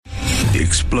The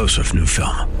explosive new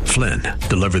film, Flynn,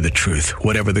 deliver the truth,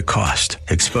 whatever the cost,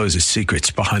 exposes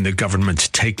secrets behind the government's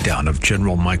takedown of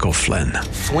General Michael Flynn.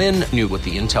 Flynn knew what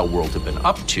the intel world had been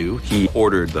up to. He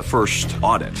ordered the first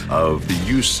audit of the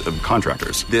use of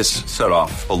contractors. This set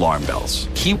off alarm bells.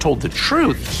 He told the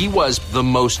truth. He was the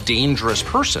most dangerous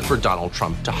person for Donald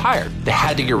Trump to hire. They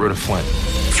had to get rid of Flynn.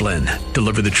 Flynn,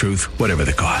 deliver the truth, whatever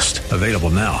the cost. Available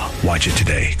now. Watch it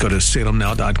today. Go to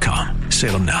salemnow.com.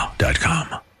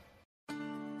 salemnow.com.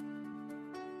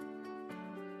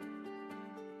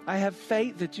 I have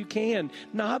faith that you can,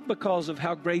 not because of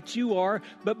how great you are,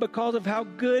 but because of how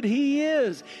good He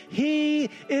is. He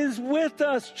is with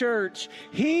us, church.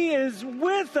 He is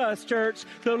with us, church.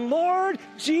 The Lord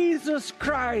Jesus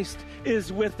Christ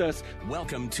is with us.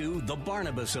 Welcome to The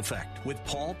Barnabas Effect with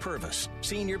Paul Purvis,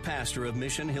 Senior Pastor of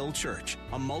Mission Hill Church,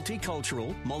 a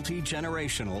multicultural,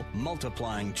 multi-generational,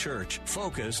 multiplying church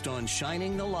focused on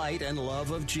shining the light and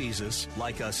love of Jesus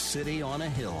like a city on a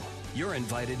hill. You're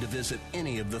invited to visit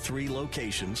any of the 3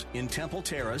 locations in Temple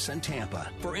Terrace and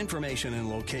Tampa. For information and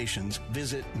locations,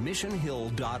 visit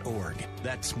missionhill.org.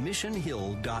 That's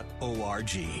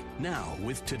missionhill.org. Now,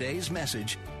 with today's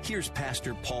message, here's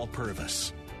Pastor Paul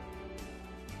Purvis.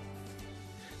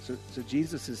 So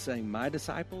Jesus is saying, my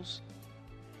disciples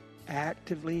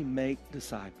actively make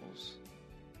disciples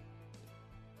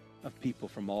of people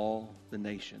from all the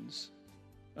nations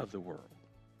of the world.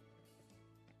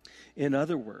 In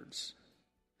other words,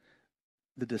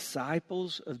 the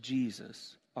disciples of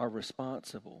Jesus are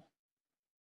responsible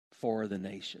for the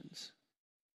nations.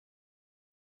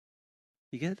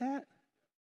 You get that?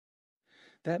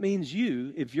 That means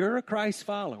you, if you're a Christ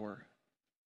follower,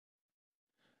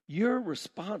 you're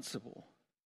responsible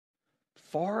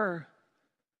for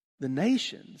the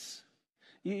nations.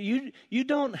 You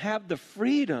don't have the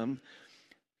freedom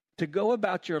to go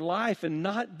about your life and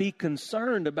not be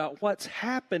concerned about what's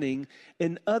happening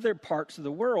in other parts of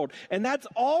the world. And that's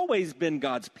always been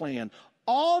God's plan.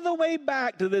 All the way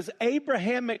back to this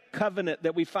Abrahamic covenant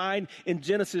that we find in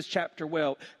Genesis chapter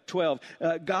 12.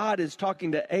 God is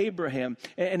talking to Abraham,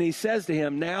 and He says to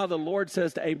him, now the Lord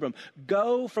says to Abram,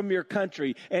 go from your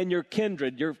country and your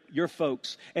kindred, your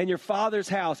folks, and your father's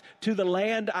house to the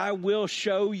land I will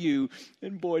show you.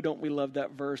 And boy, don't we love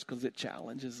that verse because it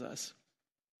challenges us.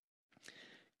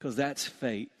 Because that's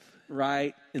faith,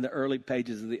 right? In the early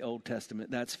pages of the Old Testament,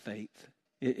 that's faith.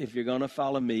 If you're going to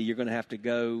follow me, you're going to have to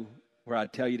go where I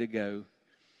tell you to go,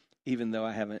 even though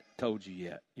I haven't told you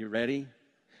yet. You ready?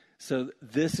 So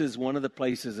this is one of the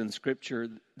places in Scripture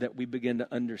that we begin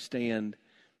to understand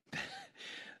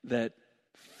that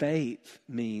faith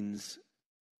means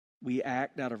we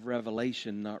act out of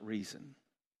revelation, not reason.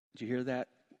 Did you hear that?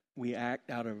 We act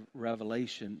out of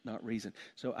revelation, not reason.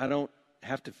 So I don't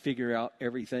have to figure out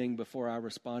everything before I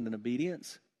respond in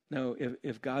obedience. No,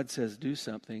 if God says do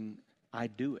something, I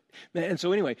do it. And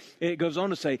so anyway, it goes on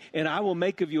to say, and I will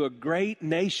make of you a great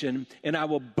nation, and I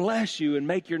will bless you and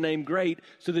make your name great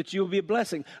so that you will be a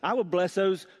blessing. I will bless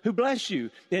those who bless you,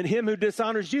 and him who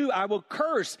dishonors you I will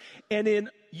curse, and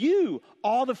in you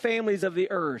all the families of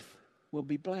the earth will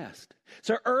be blessed.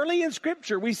 So early in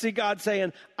Scripture, we see God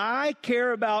saying, I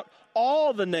care about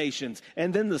all the nations.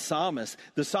 And then the psalmist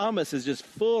is just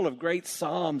full of great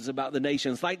psalms about the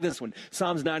nations, like this one,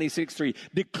 Psalms 96:3.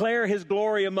 Declare His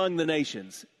glory among the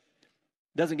nations.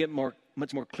 Doesn't get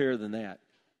much more clear than that.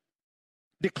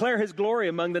 Declare His glory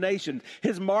among the nations,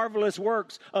 His marvelous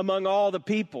works among all the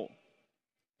people.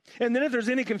 And then if there's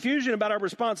any confusion about our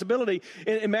responsibility,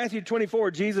 in Matthew 24,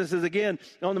 Jesus is again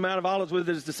on the Mount of Olives with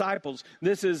His disciples.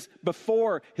 This is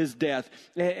before His death.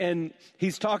 And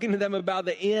He's talking to them about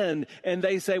the end. And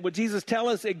they say, well, Jesus, tell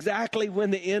us exactly when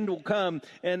the end will come.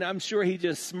 And I'm sure He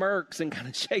just smirks and kind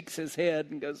of shakes His head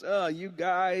and goes, oh, you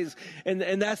guys. And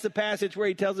that's the passage where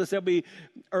He tells us there'll be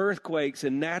earthquakes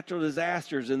and natural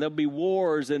disasters, and there'll be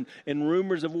wars and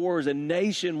rumors of wars, and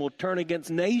nation will turn against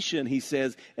nation, He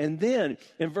says. And then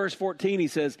in verse 14, He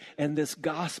says, and this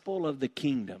gospel of the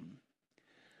kingdom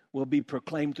will be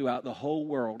proclaimed throughout the whole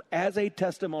world as a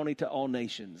testimony to all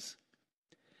nations.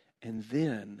 And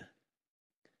then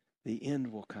the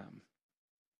end will come.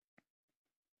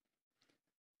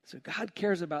 So God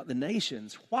cares about the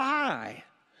nations. Why?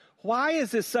 Why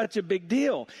is this such a big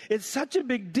deal? It's such a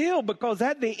big deal because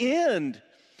at the end,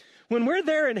 when we're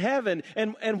there in heaven,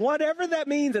 and whatever that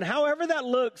means and however that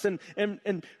looks, and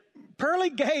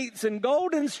pearly gates and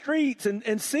golden streets,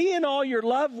 and seeing all your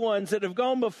loved ones that have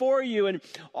gone before you, and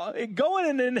going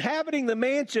and inhabiting the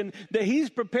mansion that He's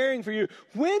preparing for you.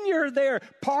 When you're there,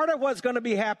 part of what's going to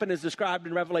be happening is described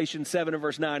in Revelation 7 and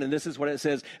verse 9, and this is what it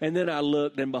says. And then I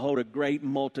looked, and behold, a great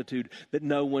multitude that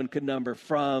no one could number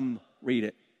from, read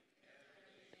it,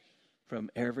 from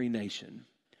every nation,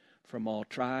 from all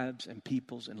tribes and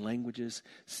peoples and languages,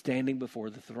 standing before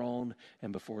the throne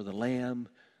and before the Lamb,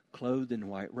 clothed in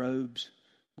white robes,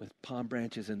 with palm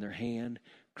branches in their hand,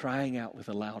 crying out with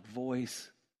a loud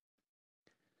voice,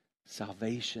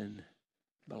 salvation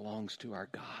belongs to our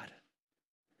God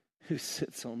who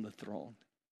sits on the throne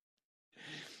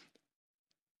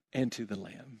and to the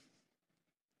Lamb.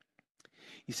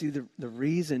 You see, the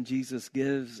reason Jesus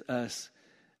gives us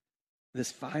this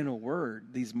final word,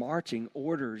 these marching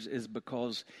orders, is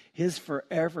because his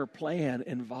forever plan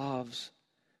involves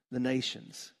the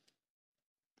nations.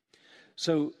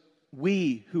 So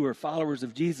we who are followers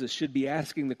of Jesus should be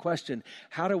asking the question,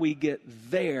 how do we get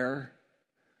there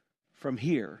from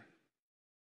here?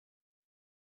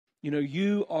 You know,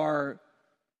 you are,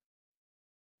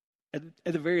 at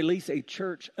the very least, a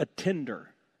church attender.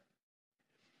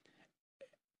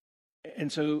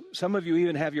 And so some of you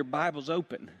even have your Bibles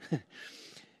open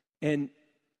and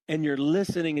you're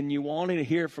listening and you wanting to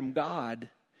hear from God.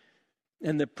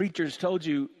 And the preachers told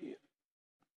you,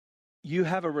 you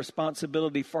have a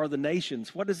responsibility for the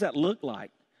nations. What does that look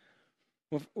like?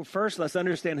 Well, first, let's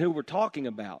understand who we're talking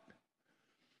about.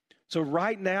 So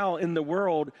right now in the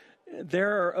world,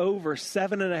 there are over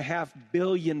 7.5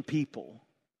 billion people.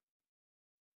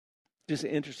 Just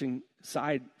an interesting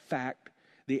side fact.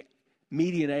 The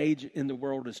median age in the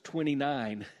world is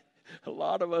 29. A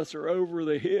lot of us are over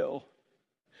the hill.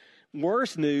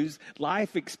 Worse news,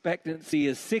 life expectancy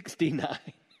is 69.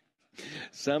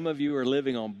 Some of you are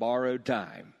living on borrowed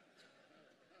time.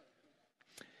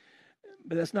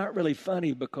 But that's not really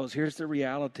funny, because here's the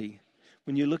reality.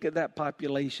 When you look at that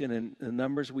population and the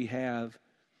numbers we have,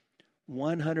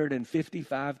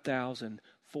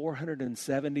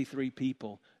 155,473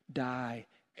 people die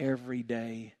every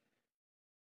day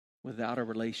without a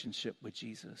relationship with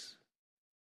Jesus.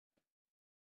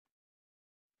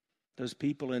 Those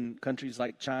people in countries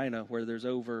like China, where there's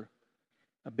over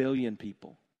 1 billion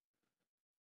people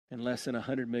and less than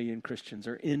 100 million Christians,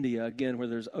 or India, again, where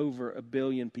there's over 1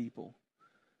 billion people.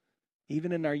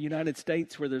 Even in our United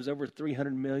States, where there's over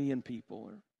 300 million people,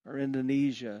 or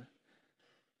Indonesia,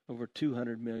 over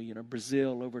 200 million, or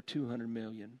Brazil, over 200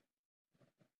 million.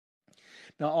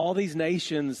 Now, all these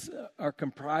nations are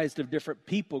comprised of different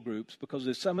people groups, because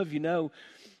as some of you know,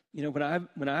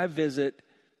 when I visit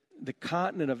the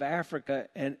continent of Africa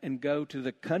and go to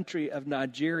the country of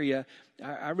Nigeria,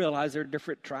 I realize there are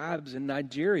different tribes in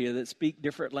Nigeria that speak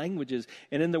different languages.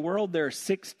 And in the world, there are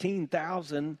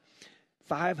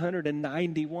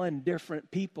 16,591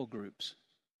 different people groups.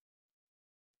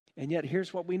 And yet,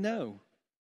 here's what we know.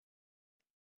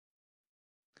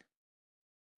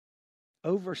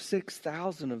 Over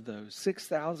 6,000 of those,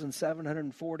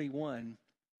 6,741,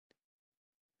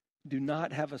 do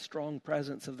not have a strong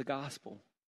presence of the gospel.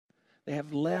 They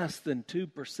have less than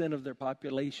 2% of their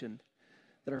population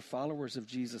that are followers of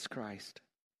Jesus Christ.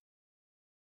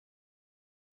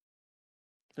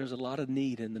 There's a lot of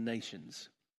need in the nations.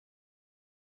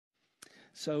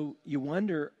 So you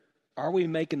wonder, are we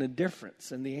making a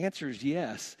difference? And the answer is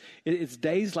yes. It's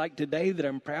days like today that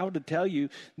I'm proud to tell you,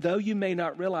 though you may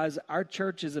not realize, our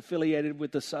church is affiliated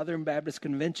with the Southern Baptist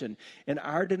Convention, and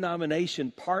our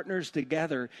denomination partners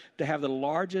together to have the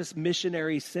largest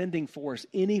missionary sending force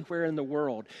anywhere in the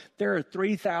world. There are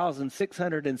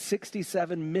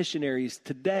 3,667 missionaries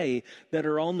today that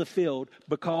are on the field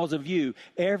because of you.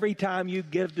 Every time you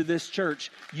give to this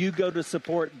church, you go to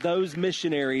support those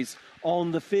missionaries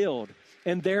on the field.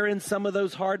 And they're in some of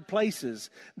those hard places.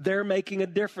 They're making a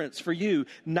difference for you.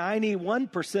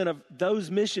 91% of those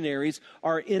missionaries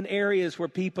are in areas where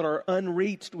people are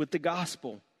unreached with the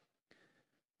gospel.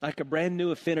 Like a brand new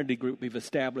affinity group we've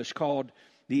established called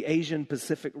the Asian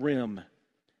Pacific Rim.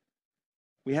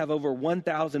 We have over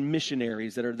 1,000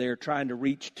 missionaries that are there trying to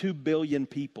reach 2 billion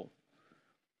people,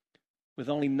 with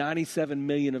only 97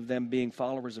 million of them being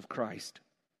followers of Christ,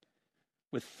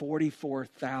 with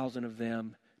 44,000 of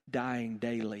them dying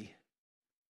daily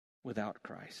without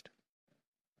Christ.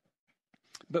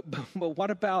 But what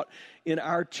about in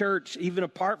our church, even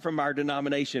apart from our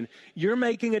denomination? You're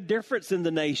making a difference in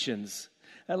the nations.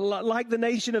 Like the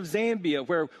nation of Zambia,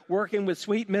 where working with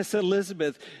Sweet Miss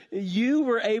Elizabeth, you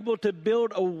were able to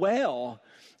build a well.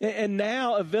 And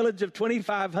now a village of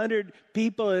 2,500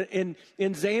 people in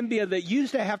Zambia that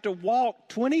used to have to walk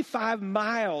 25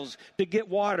 miles to get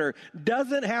water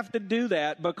doesn't have to do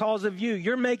that because of you.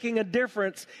 You're making a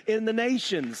difference in the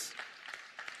nations.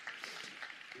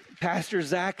 Pastor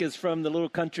Zach is from the little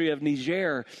country of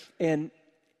Niger, and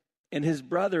his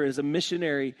brother is a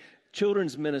missionary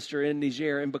children's minister in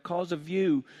Niger. And because of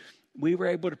you, we were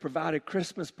able to provide a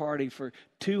Christmas party for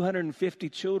 250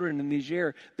 children in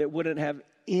Niger that wouldn't have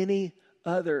any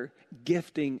other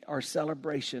gifting or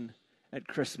celebration at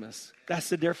Christmas. That's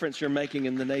the difference you're making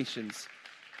in the nations.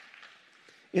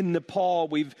 In Nepal,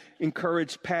 we've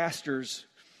encouraged pastors.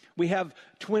 We have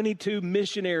 22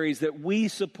 missionaries that we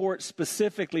support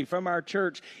specifically from our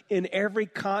church in every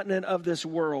continent of this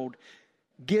world,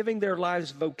 giving their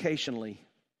lives vocationally.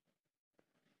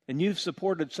 And you've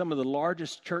supported some of the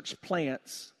largest church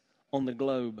plants on the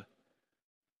globe.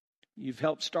 You've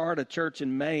helped start a church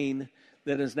in Maine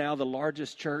that is now the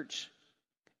largest church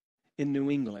in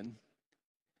New England.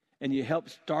 And you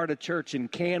helped start a church in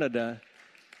Canada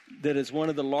that is one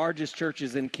of the largest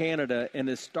churches in Canada and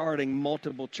is starting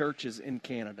multiple churches in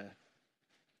Canada.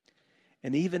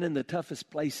 And even in the toughest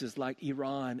places like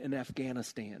Iran and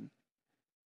Afghanistan,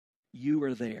 you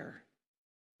are there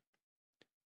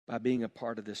by being a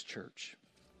part of this church.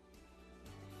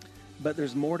 But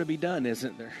there's more to be done,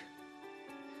 isn't there?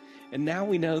 And now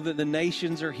we know that the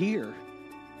nations are here.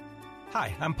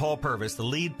 Hi, I'm Paul Purvis, the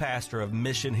lead pastor of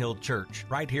Mission Hill Church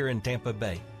right here in Tampa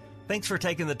Bay. Thanks for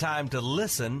taking the time to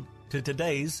listen to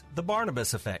today's The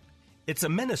Barnabas Effect. It's a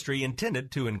ministry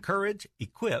intended to encourage,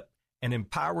 equip, and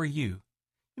empower you.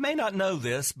 You may not know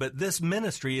this, but this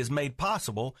ministry is made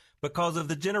possible because of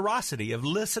the generosity of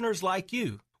listeners like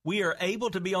you. We are able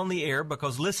to be on the air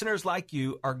because listeners like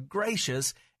you are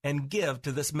gracious and give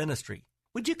to this ministry.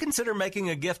 Would you consider making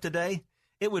a gift today?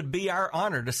 It would be our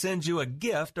honor to send you a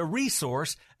gift, a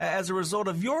resource, as a result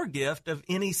of your gift of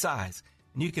any size.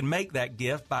 And you can make that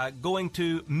gift by going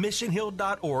to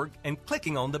missionhill.org and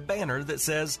clicking on the banner that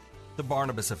says The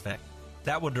Barnabas Effect.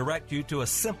 That will direct you to a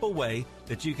simple way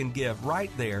that you can give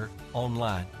right there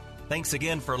online. Thanks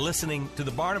again for listening to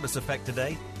The Barnabas Effect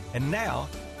today. And now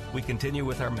we continue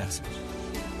with our message.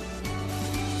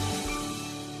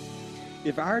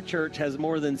 If our church has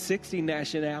more than 60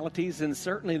 nationalities, then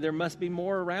certainly there must be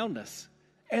more around us.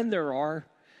 And there are.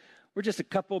 We're just a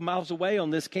couple of miles away on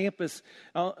this campus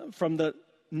from the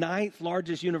 9th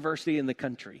largest university in the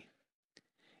country.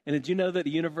 And did you know that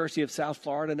the University of South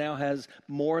Florida now has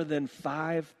more than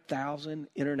 5,000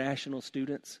 international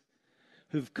students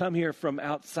who've come here from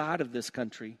outside of this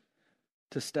country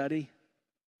to study?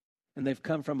 And they've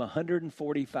come from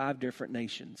 145 different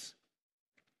nations.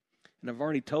 And I've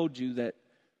already told you that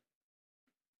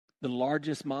the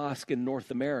largest mosque in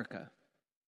North America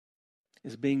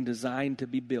is being designed to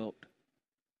be built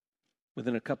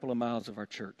within a couple of miles of our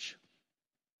church.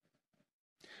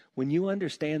 When you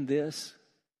understand this,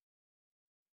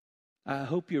 I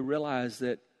hope you realize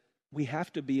that we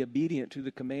have to be obedient to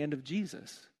the command of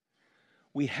Jesus.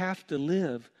 We have to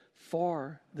live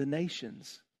for the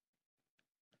nations.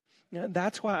 Now,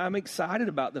 that's why I'm excited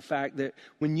about the fact that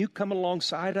when you come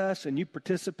alongside us and you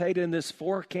participate in this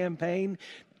FOR campaign,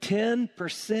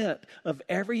 10% of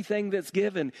everything that's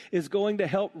given is going to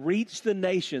help reach the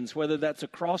nations, whether that's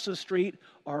across the street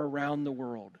or around the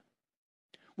world.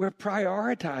 We're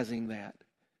prioritizing that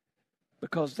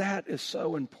because that is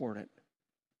so important.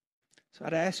 So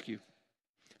I'd ask you,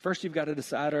 first you've got to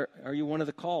decide, are you one of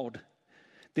the called?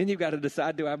 Then you've got to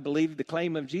decide, do I believe the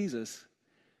claim of Jesus?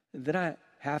 And then I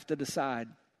have to decide,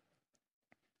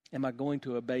 am I going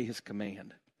to obey his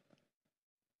command?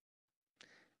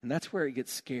 And that's where it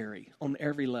gets scary on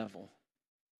every level.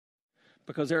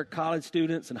 Because there are college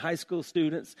students and high school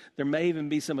students. There may even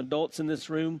be some adults in this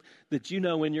room that you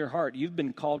know in your heart you've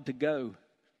been called to go.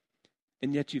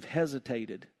 And yet you've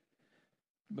hesitated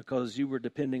because you were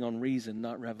depending on reason,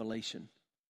 not revelation.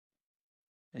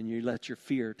 And you let your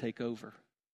fear take over.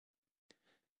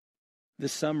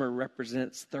 This summer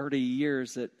represents 30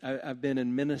 years that I've been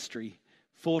in ministry,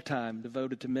 full-time,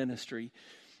 devoted to ministry.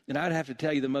 And I'd have to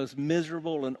tell you, the most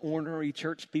miserable and ornery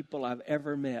church people I've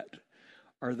ever met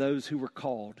are those who were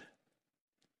called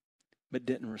but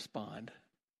didn't respond.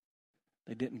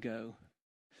 They didn't go.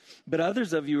 But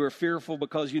others of you are fearful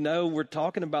because you know we're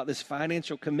talking about this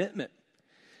financial commitment.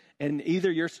 And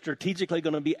either you're strategically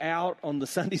going to be out on the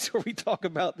Sundays where we talk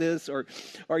about this, or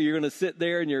you're going to sit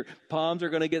there and your palms are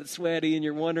going to get sweaty and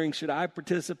you're wondering, should I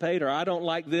participate? Or I don't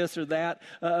like this or that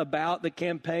about the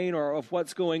campaign or of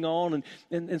what's going on.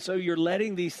 And so you're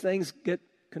letting these things get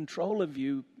control of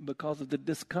you because of the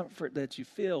discomfort that you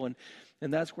feel. And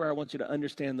that's where I want you to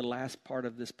understand the last part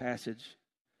of this passage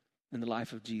in the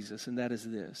life of Jesus, and that is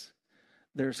this.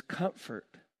 There's comfort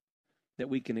that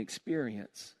we can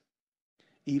experience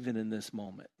even in this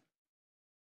moment.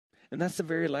 And that's the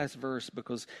very last verse,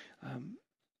 because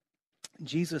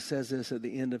Jesus says this at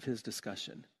the end of his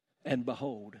discussion. And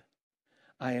behold,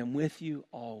 I am with you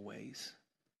always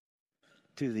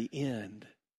to the end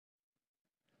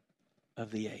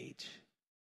of the age.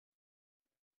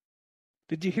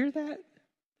 Did you hear that?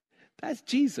 That's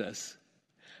Jesus.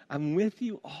 I'm with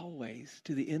you always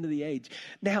to the end of the age.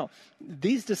 Now,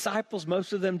 these disciples,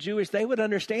 most of them Jewish, they would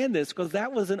understand this because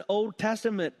that was an Old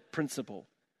Testament principle.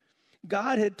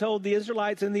 God had told the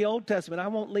Israelites in the Old Testament, I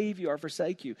won't leave you or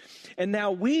forsake you. And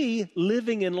now we,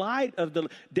 living in light of the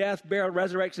death, burial,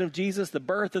 resurrection of Jesus, the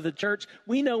birth of the church,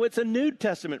 we know it's a New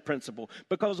Testament principle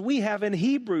because we have in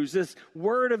Hebrews this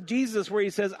word of Jesus where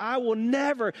he says, I will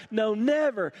never, no,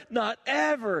 never, not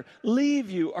ever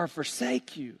leave you or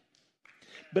forsake you.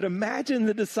 But imagine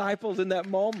the disciples in that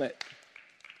moment.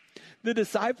 The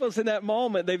disciples in that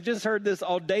moment, they've just heard this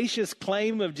audacious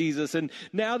claim of Jesus, and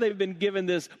now they've been given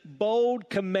this bold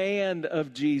command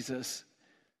of Jesus.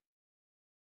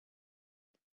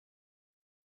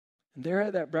 And there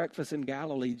at that breakfast in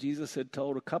Galilee, Jesus had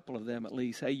told a couple of them at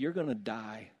least, hey, you're going to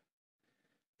die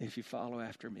if you follow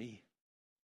after me.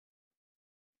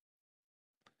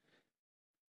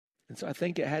 And so I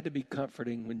think it had to be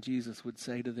comforting when Jesus would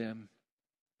say to them,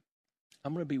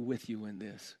 I'm going to be with you in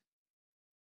this.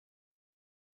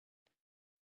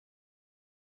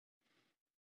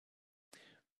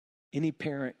 Any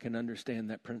parent can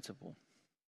understand that principle.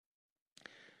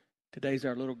 Today's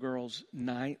our little girl's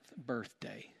 9th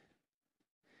birthday.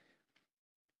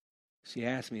 She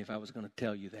asked me if I was going to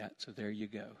tell you that, so there you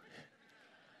go.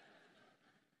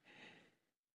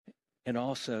 And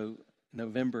also,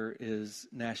 November is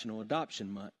National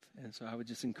Adoption Month, and so I would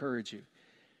just encourage you.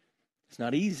 It's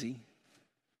not easy,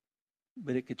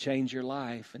 but it could change your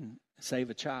life and save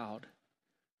a child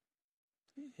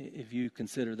if you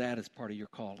consider that as part of your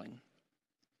calling.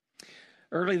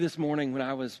 Early this morning when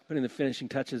I was putting the finishing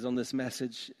touches on this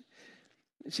message,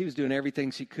 she was doing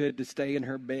everything she could to stay in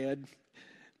her bed,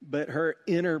 but her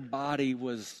inner body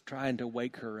was trying to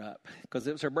wake her up because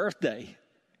it was her birthday.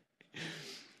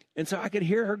 And so I could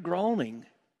hear her groaning.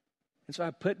 And so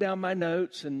I put down my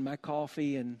notes and my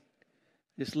coffee and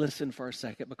just listened for a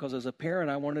second because as a parent,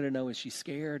 I wanted to know, is she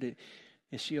scared?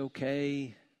 Is she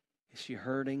okay? Is she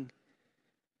hurting?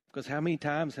 Because how many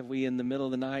times have we in the middle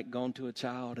of the night gone to a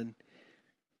child and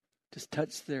just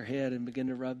touched their head and begin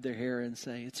to rub their hair and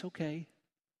say, it's okay.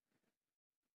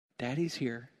 Daddy's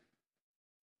here.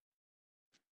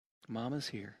 Mama's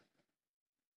here.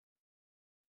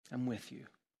 I'm with you.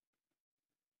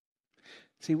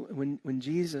 See, when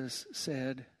Jesus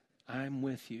said, I'm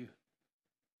with you,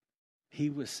 he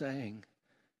was saying,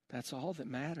 that's all that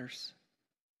matters.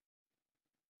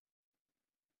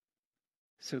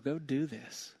 So go do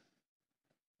this.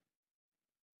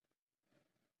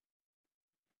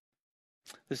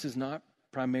 This is not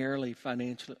primarily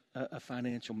a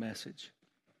financial message.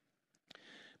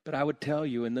 But I would tell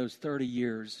you in those 30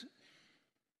 years,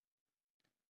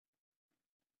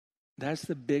 that's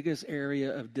the biggest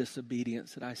area of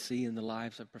disobedience that I see in the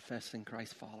lives of professing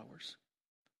Christ followers.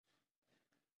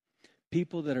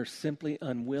 People that are simply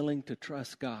unwilling to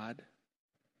trust God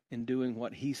in doing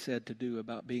what he said to do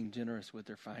about being generous with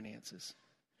their finances.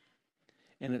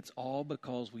 And it's all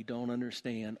because we don't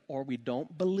understand or we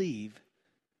don't believe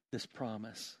this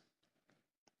promise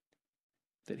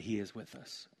that he is with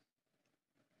us.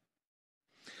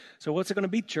 So what's it going to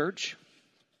be, church?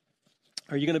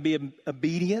 Are you going to be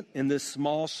obedient in this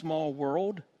small, small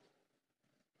world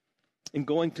in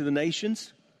going to the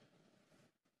nations?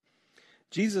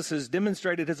 Jesus has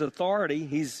demonstrated his authority.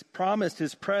 He's promised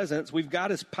his presence. We've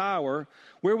got his power.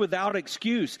 We're without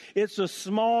excuse. It's a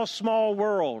small, small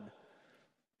world.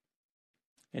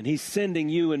 And he's sending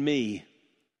you and me.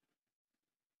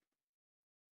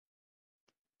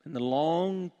 And the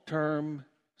long-term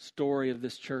story of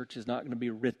this church is not going to be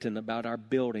written about our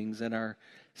buildings and our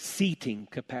seating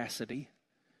capacity.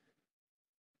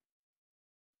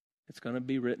 It's going to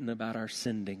be written about our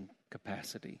sending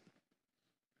capacity.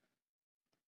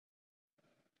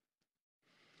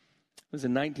 It was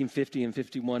in 1950 and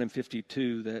 51 and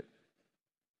 52 that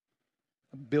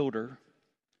a builder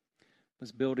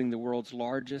was building the world's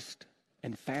largest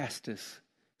and fastest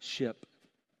ship.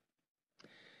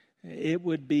 It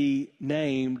would be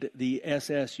named the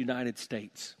SS United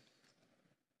States.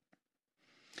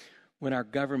 When our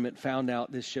government found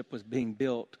out this ship was being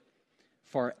built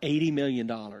for $80 million,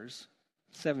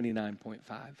 79.5,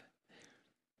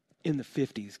 in the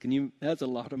 50s. That's a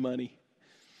lot of money.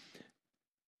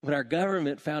 When our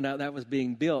government found out that was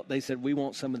being built, they said, we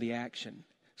want some of the action.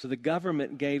 So the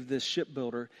government gave this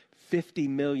shipbuilder $50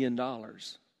 million to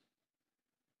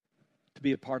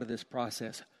be a part of this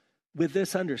process, with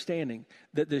this understanding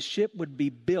that the ship would be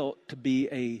built to be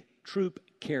a troop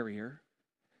carrier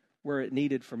where it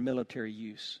needed for military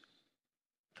use,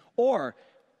 or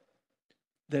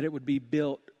that it would be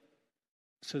built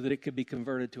so that it could be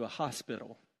converted to a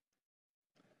hospital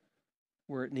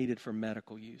where it needed for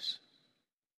medical use.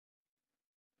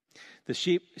 The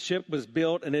ship was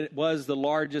built, and it was the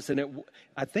largest, and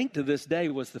I think to this day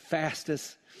was the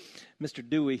fastest. Mr.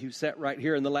 Dewey, who sat right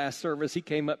here in the last service, he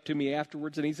came up to me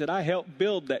afterwards, and he said, I helped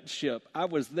build that ship. I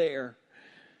was there.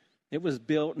 It was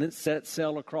built, and it set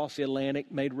sail across the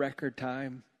Atlantic, made record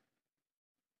time.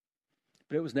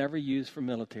 But it was never used for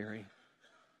military.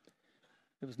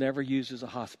 It was never used as a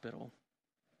hospital.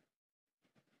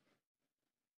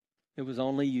 It was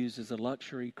only used as a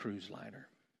luxury cruise liner.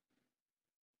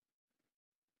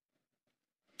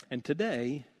 And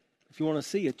today, if you want to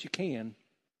see it, you can.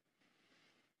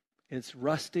 It's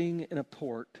rusting in a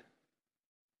port.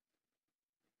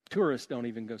 Tourists don't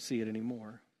even go see it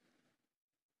anymore.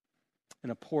 In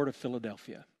a port of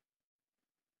Philadelphia.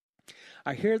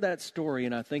 I hear that story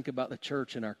and I think about the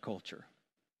church in our culture.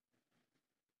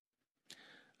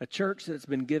 A church that's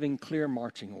been giving clear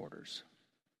marching orders.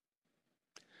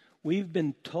 We've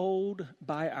been told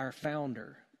by our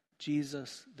founder,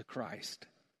 Jesus the Christ,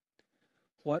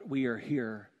 what we are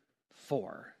here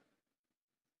for.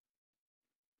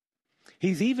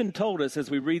 He's even told us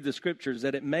as we read the scriptures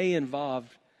that it may involve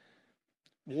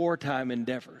wartime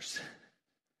endeavors.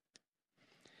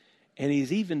 And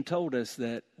he's even told us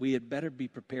that we had better be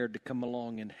prepared to come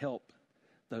along and help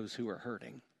those who are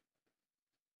hurting.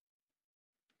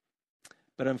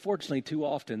 But unfortunately, too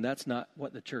often, that's not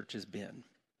what the church has been.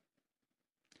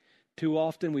 Too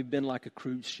often, we've been like a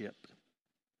cruise ship,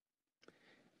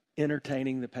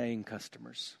 entertaining the paying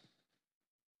customers,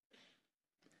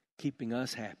 keeping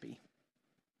us happy.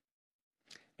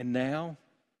 And now,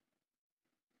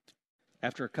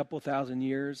 after a couple thousand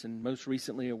years, and most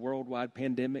recently a worldwide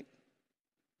pandemic,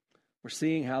 we're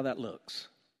seeing how that looks.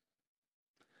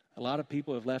 A lot of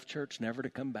people have left church never to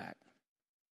come back.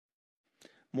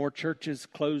 More churches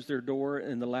closed their door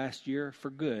in the last year for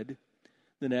good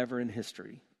than ever in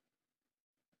history.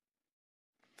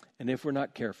 And if we're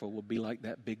not careful, we'll be like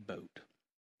that big boat.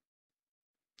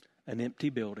 An empty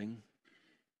building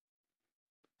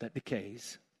that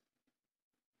decays,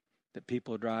 that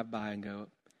people drive by and go,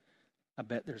 I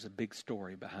bet there's a big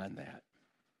story behind that.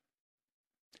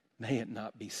 May it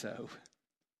not be so.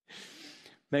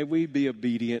 May we be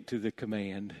obedient to the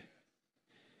command.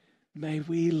 May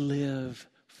we live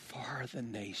for the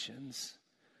nations,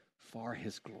 for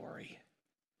His glory.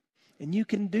 And you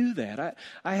can do that.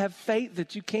 I have faith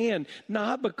that you can,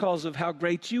 not because of how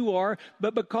great you are,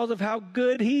 but because of how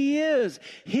good He is.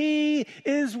 He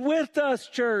is with us,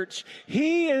 church.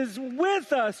 He is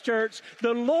with us, church.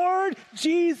 The Lord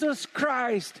Jesus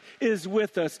Christ is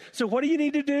with us. So what do you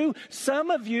need to do? Some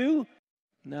of you,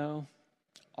 no,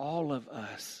 all of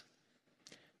us,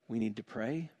 we need to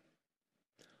pray.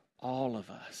 All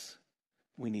of us,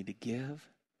 we need to give.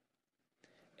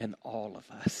 And all of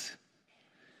us,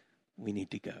 we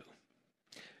need to go.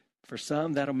 For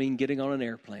some, that'll mean getting on an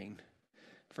airplane.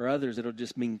 For others, it'll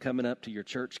just mean coming up to your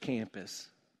church campus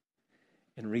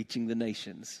and reaching the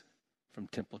nations from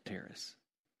Temple Terrace.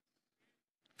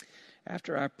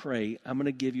 After I pray, I'm going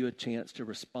to give you a chance to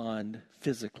respond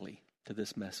physically to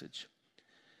this message.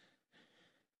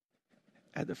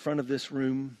 At the front of this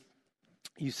room,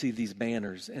 you see these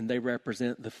banners, and they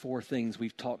represent the 4 things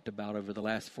we've talked about over the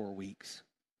last 4 weeks.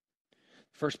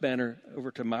 First banner over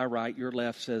to my right, your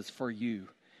left, says, for you.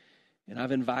 And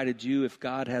I've invited you, if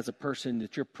God has a person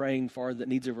that you're praying for that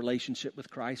needs a relationship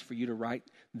with Christ, for you to write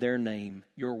their name,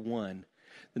 your one.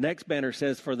 The next banner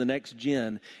says, for the next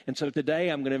gen. And so today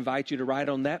I'm going to invite you to write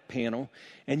on that panel,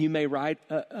 and you may write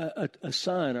a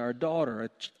son or a daughter,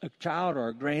 a child or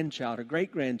a grandchild, a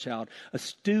great-grandchild, a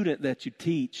student that you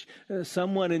teach,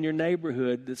 someone in your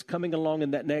neighborhood that's coming along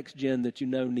in that next gen that you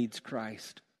know needs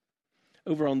Christ.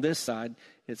 Over on this side,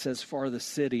 it says for the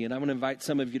city. And I'm going to invite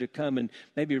some of you to come and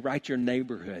maybe write your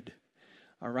neighborhood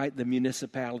or write the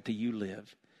municipality you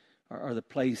live or the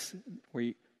place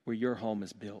where your home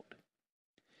is built.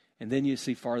 And then you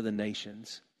see for the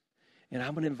nations. And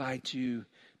I'm going to invite you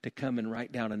to come and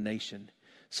write down a nation.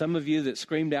 Some of you that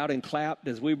screamed out and clapped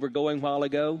as we were going a while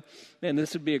ago, man,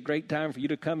 this would be a great time for you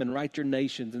to come and write your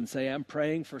nations and say, I'm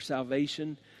praying for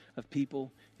salvation of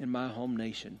people in my home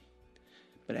nation.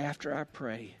 But after I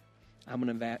pray, I'm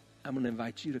going to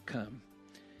invite you to come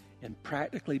and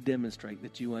practically demonstrate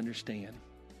that you understand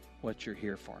what you're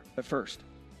here for. But first,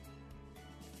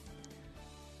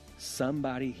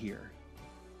 somebody here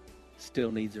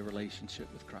still needs a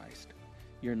relationship with Christ.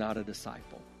 You're not a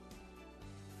disciple.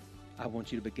 I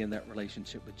want you to begin that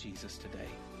relationship with Jesus today.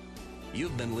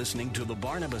 You've been listening to The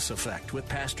Barnabas Effect with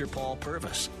Pastor Paul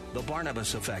Purvis. The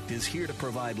Barnabas Effect is here to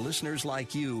provide listeners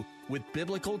like you with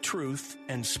biblical truth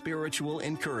and spiritual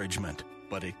encouragement.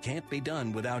 But it can't be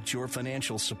done without your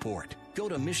financial support. Go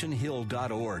to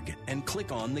missionhill.org and click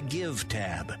on the Give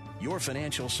tab. Your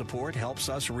financial support helps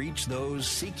us reach those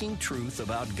seeking truth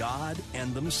about God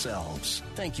and themselves.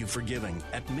 Thank you for giving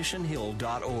at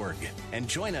missionhill.org. And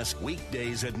join us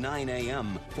weekdays at 9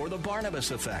 a.m. for The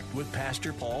Barnabas Effect with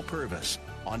Pastor Paul Purvis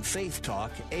on Faith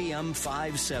Talk AM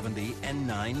 570 and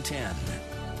 910.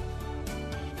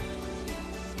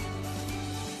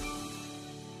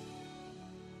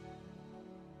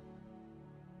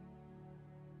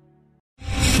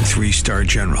 Three-star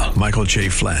General Michael J.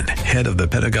 Flynn, head of the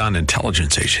Pentagon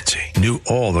Intelligence Agency, knew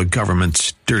all the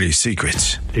government's dirty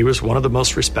secrets. He was one of the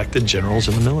most respected generals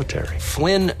in the military.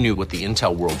 Flynn knew what the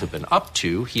intel world had been up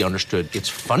to. He understood its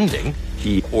funding.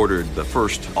 He ordered the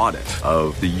first audit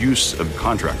of the use of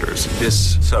contractors.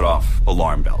 This set off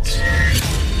alarm bells.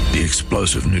 The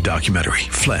explosive new documentary,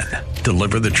 Flynn,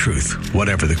 Deliver the Truth,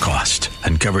 Whatever the Cost,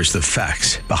 uncovers the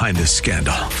facts behind this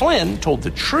scandal. Flynn told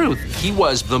the truth. He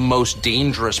was the most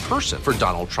dangerous person for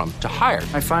Donald Trump to hire.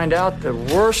 I find out the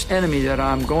worst enemy that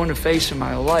I'm going to face in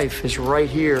my life is right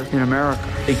here in America.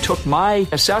 They took my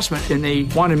assessment and they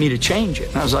wanted me to change it.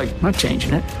 And I was like, I'm not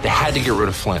changing it. They had to get rid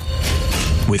of Flynn.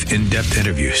 With in-depth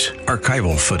interviews,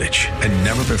 archival footage, and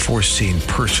never-before-seen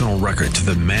personal records of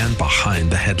the man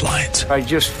behind the headlines. I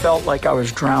just felt like I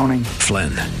was drowning.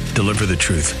 Flynn, Deliver the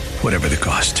Truth, Whatever the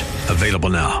Cost. Available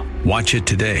now. Watch it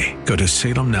today. Go to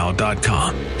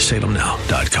salemnow.com.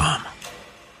 salemnow.com.